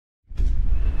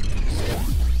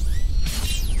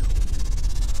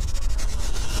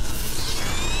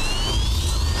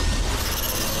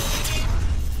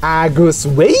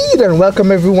Agrosuede, and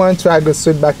welcome everyone to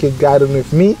Agrosuede Backyard Garden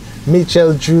with me,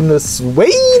 Mitchel John.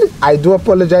 I do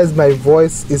apologize, my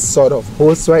voice is sort of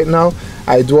hoarse right now.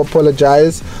 I do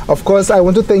apologize. Of course, I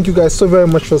want to thank you guys so very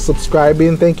much for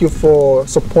subscribing. Thank you for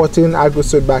supporting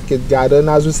Agrosuede Backyard Garden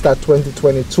as we start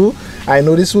 2022. I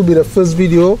know this will be the first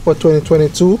video for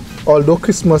 2022, although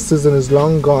Christmas season is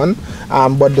long gone,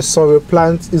 but the sorrel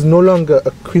plant is no longer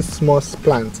a Christmas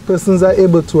plant. Persons are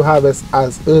able to harvest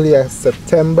as early as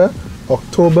September,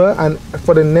 October, and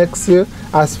for the next year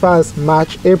as far as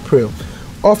March, April.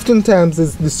 Oftentimes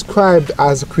it's described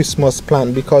as a Christmas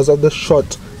plant because of the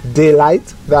short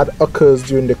daylight that occurs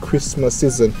during the Christmas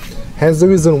season. Hence the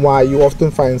reason why you often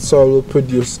find sorrel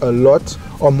produce a lot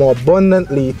or more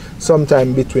abundantly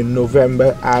sometime between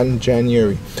November and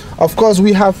January. Of course,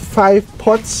 we have 5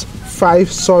 pots,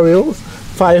 5 sorrels,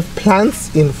 5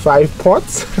 plants in 5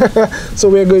 pots. So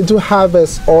we're going to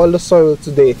harvest all the sorrel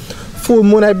today. Full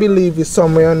moon, I believe, is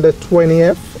somewhere on the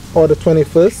 20th or the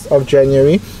 21st of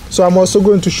January. So I'm also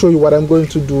going to show you what I'm going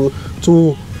to do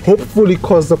to hopefully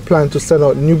cause the plant to send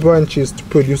out new branches to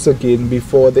produce again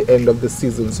before the end of the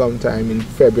season, sometime in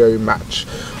February, March.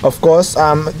 Of course,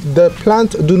 the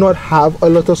plant do not have a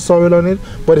lot of sorrel on it,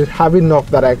 but it have enough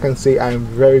that I can say I'm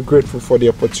very grateful for the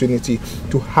opportunity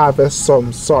to harvest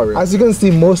some sorrel. As you can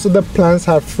see, most of the plants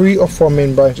have 3 or 4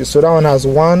 main branches. So that one has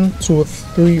 1, 2,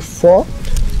 3, 4.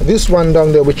 This one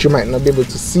down there, which you might not be able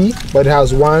to see, but it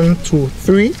has 1, 2,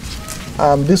 3.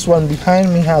 This one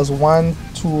behind me has 1,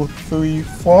 2, 3,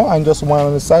 4, and just 1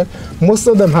 on the side. Most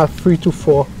of them have 3 to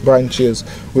 4 branches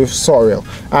with sorrel.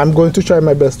 I'm going to try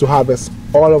my best to harvest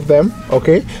all of them,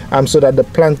 okay, so that the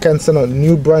plant can send out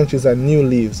new branches and new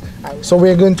leaves. So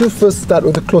we're going to first start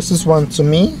with the closest one to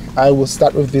me. I will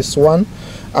start with this one.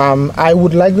 I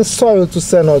would like the sorrel to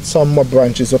send out some more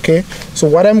branches, okay. So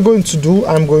what I'm going to do,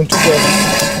 I'm going to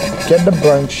get the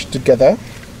branch together,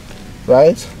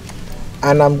 right,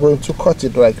 and I'm going to cut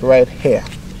it like right here.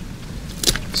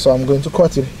 So I'm going to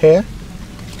cut it here.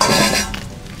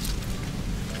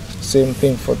 Same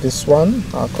thing for this one.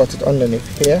 I'll cut it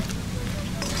underneath here.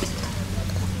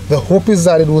 The hope is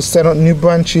that it will send out new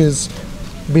branches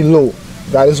below.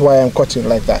 That is why I'm cutting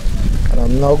like that. And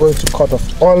I'm now going to cut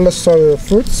off all the sorrel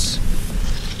fruits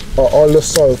or all the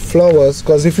sorrel flowers,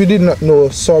 because if you did not know,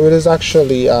 sorrel is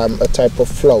actually a type of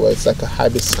flower. It's like a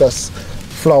hibiscus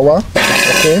flower,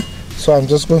 okay. So I'm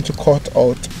just going to cut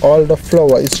out all the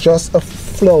flower. It's just a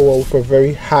flower with a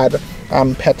very hard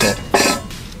petal.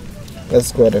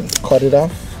 Let's go ahead and cut it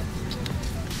off.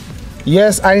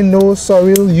 Yes, I know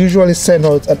sorrel usually send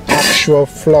out an actual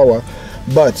flower,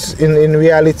 but in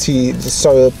reality the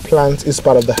sorrel plant is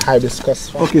part of the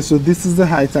hibiscus. Okay, so this is the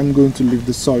height I'm going to leave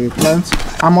the sorrel plant.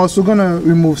 I'm also going to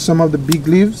remove some of the big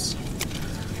leaves,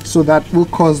 so that will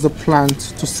cause the plant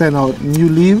to send out new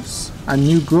leaves and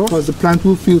new growth, because the plant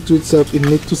will feel to itself it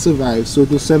needs to survive, so it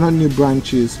will send out new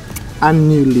branches and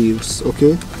new leaves.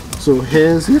 Okay, so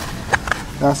here's it.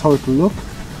 That's how it will look.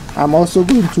 I'm also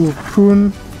going to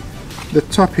prune the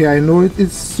top here. I know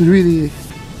it's really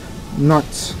not,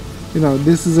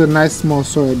 this is a nice small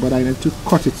sorrel, but I need to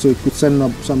cut it so it could send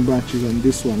up some branches on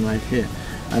this one right here.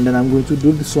 And then I'm going to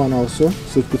do this one also,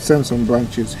 so it could send some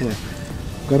branches here.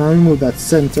 Gonna remove that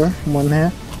center one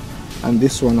here and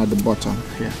this one at the bottom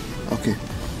here. Okay,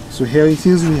 so here it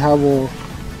is. We have our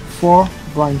 4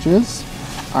 branches,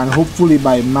 and hopefully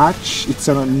by March it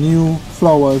send out new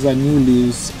flowers and new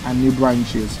leaves and new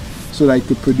branches so that it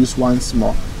could produce once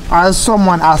more. As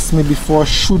someone asked me before,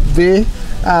 should they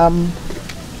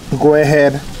go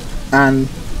ahead and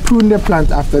prune the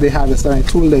plant after they harvest, and I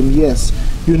told them yes,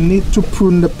 you need to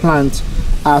prune the plant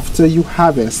after you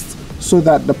harvest so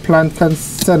that the plant can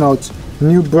send out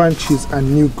new branches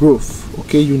and new growth.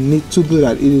 Okay, you need to do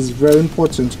that. It is very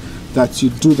important that you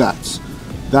do that.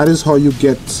 That is how you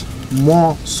get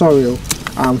more sorrel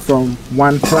from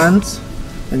one plant.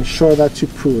 Ensure that you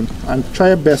prune and try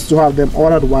your best to have them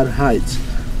all at one height,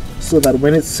 so that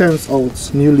when it sends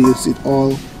out new leaves, it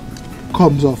all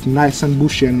comes off nice and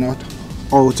bushy and not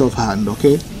out of hand.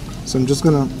 Okay, so I'm just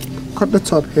gonna cut the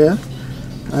top here.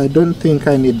 I don't think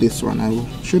I need this one.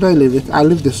 Should I leave it? I'll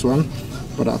leave this one,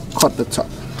 but I'll cut the top.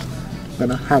 I'm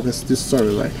gonna harvest this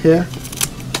sorrel right here,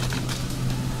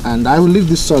 and I will leave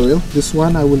this sorrel. This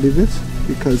one I will leave it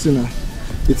because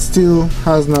it still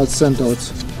has not sent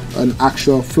out an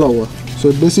actual flower, so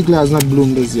it basically has not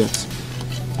bloomed as yet.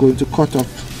 I'm going to cut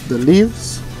off the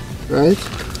leaves, right,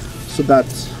 so that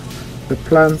the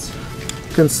plant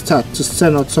can start to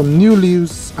send out some new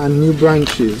leaves and new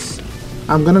branches.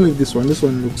 I'm gonna leave this one. This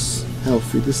one looks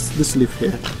healthy. This leaf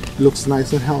here looks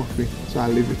nice and healthy, so I'll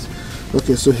leave it.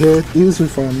 Okay, so here it is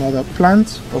with another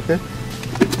plant. Okay,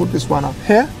 put this one up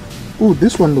here. Ooh,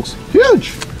 this one looks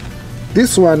huge.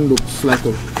 This one looks like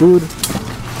a good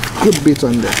bit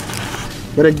on there.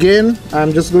 But again,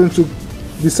 I'm just going to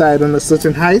decide on a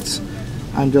certain height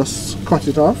and just cut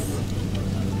it off.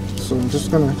 So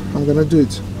I'm gonna do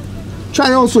it.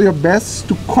 Try also your best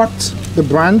to cut the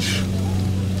branch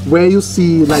where you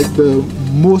see like the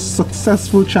most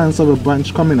successful chance of a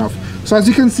branch coming off. So as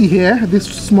you can see here, this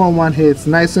small one here, it's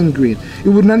nice and green. It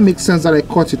would not make sense that I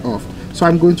cut it off. So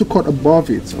I'm going to cut above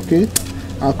it, okay?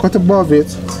 I'll cut above it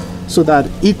so that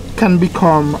it can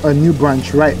become a new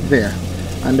branch right there.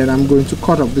 And then I'm going to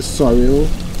cut off this sorrel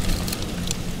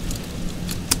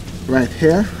right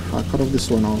here. I'll cut off this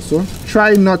one also.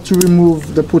 Try not to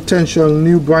remove the potential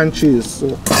new branches.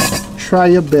 So try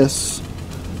your best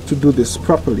to do this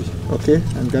properly, okay?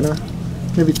 I'm gonna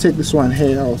maybe take this one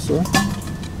here also.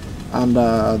 And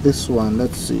this one,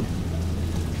 let's see.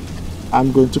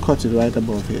 I'm going to cut it right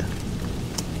above here.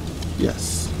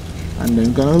 Yes. And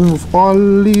then gonna remove all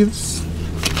leaves.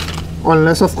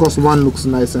 Unless of course one looks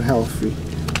nice and healthy.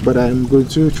 But I'm going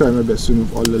to try my best to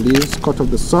remove all the leaves. Cut off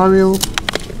the sorrel.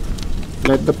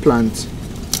 Let the plant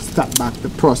start back the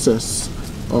process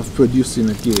of producing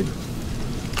again.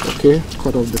 Okay,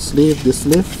 cut off this leaf,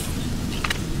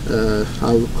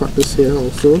 I will cut this here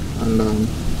also, and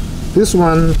this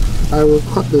one I will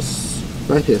cut this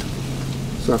right here.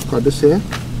 So I've cut this here.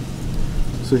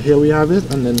 So here we have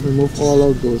it, and then remove all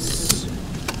of those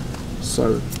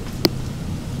sorrel.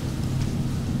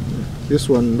 This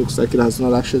one looks like it has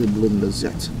not actually bloomed as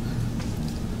yet.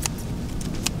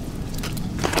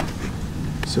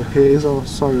 So here is our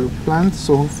sorrel plant.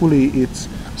 So hopefully it's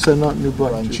send out new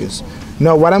branches.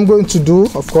 Now what I'm going to do,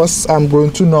 of course, I'm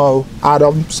going to now add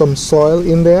up some soil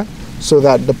in there so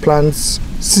that the plant's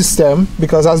system,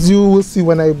 because as you will see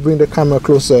when I bring the camera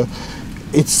closer,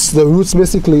 it's the roots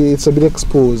basically, it's a bit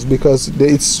exposed because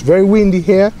it's very windy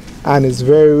here and it's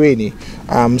very rainy.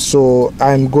 So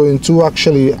I'm going to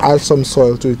actually add some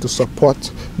soil to it to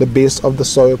support the base of the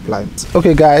sorrel plant.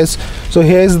 Okay guys, so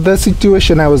here's the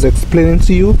situation I was explaining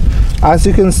to you. As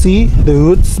you can see, the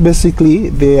roots basically,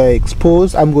 they are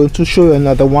exposed. I'm going to show you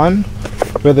another one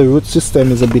where the root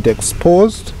system is a bit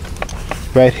exposed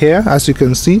right here. As you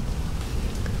can see,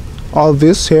 all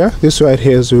this here, this right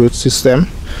here is the root system.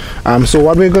 So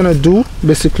what we're gonna do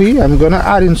basically, I'm gonna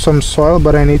add in some soil,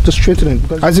 but I need to straighten it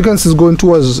because as you can see it's going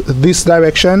towards this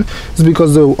direction. It's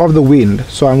because of the wind.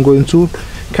 So I'm going to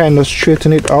kind of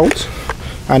straighten it out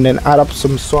and then add up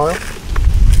some soil.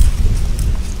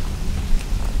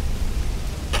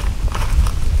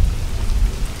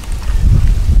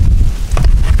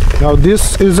 Now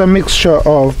this is a mixture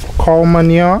of cow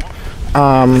manure,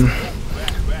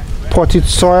 potted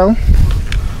soil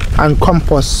and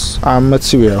compost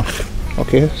material.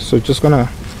 Okay, so just gonna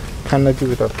kind of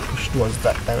give it a push towards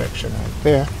that direction right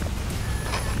there.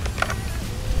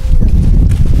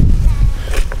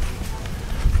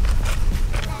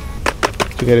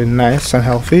 To get it nice and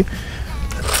healthy.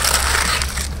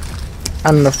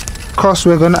 And of course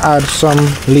we're gonna add some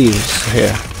leaves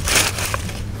here.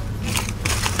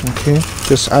 Okay,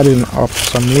 just adding up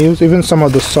some leaves, even some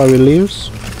of the sorrel leaves,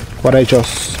 what I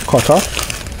just cut off.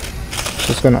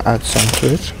 Just gonna add some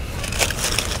to it.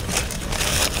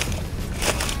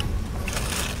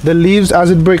 The leaves,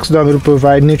 as it breaks down, it will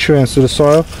provide nutrients to the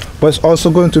soil, but it's also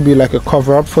going to be like a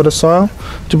cover up for the soil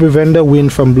to prevent the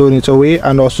wind from blowing it away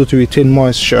and also to retain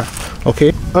moisture.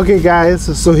 Okay guys,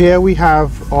 so here we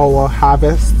have our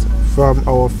harvest from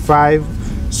our 5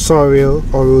 sorrel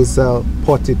or Roselle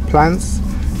potted plants.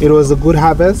 It was a good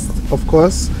harvest, of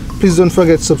course. Please don't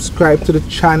forget to subscribe to the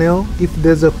channel. If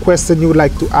there's a question you would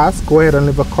like to ask, go ahead and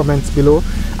leave a comment below.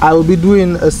 I will be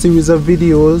doing a series of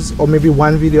videos, or maybe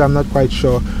one video, I'm not quite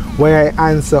sure, where I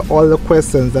answer all the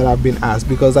questions that have been asked,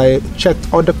 because I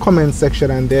checked out the comment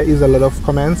section and there is a lot of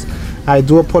comments. I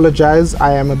do apologize,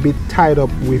 I am a bit tied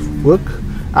up with work.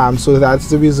 So that's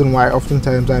the reason why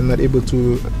oftentimes I'm not able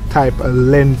to type a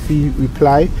lengthy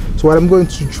reply. So what I'm going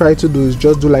to try to do is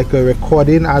just do like a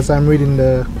recording as I'm reading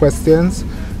the questions,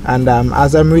 and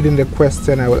as I'm reading the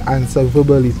question I will answer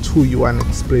verbally to you and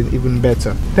explain even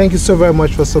better. Thank you so very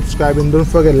much for subscribing. Don't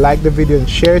forget to like the video and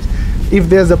share it. If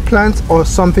there's a plant or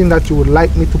something that you would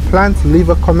like me to plant, leave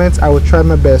a comment. I will try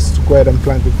my best to go ahead and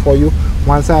plant it for you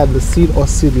once I have the seed or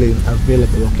seedling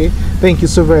available. Okay, thank you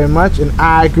so very much, and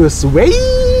Agrosuede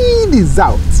is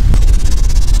out.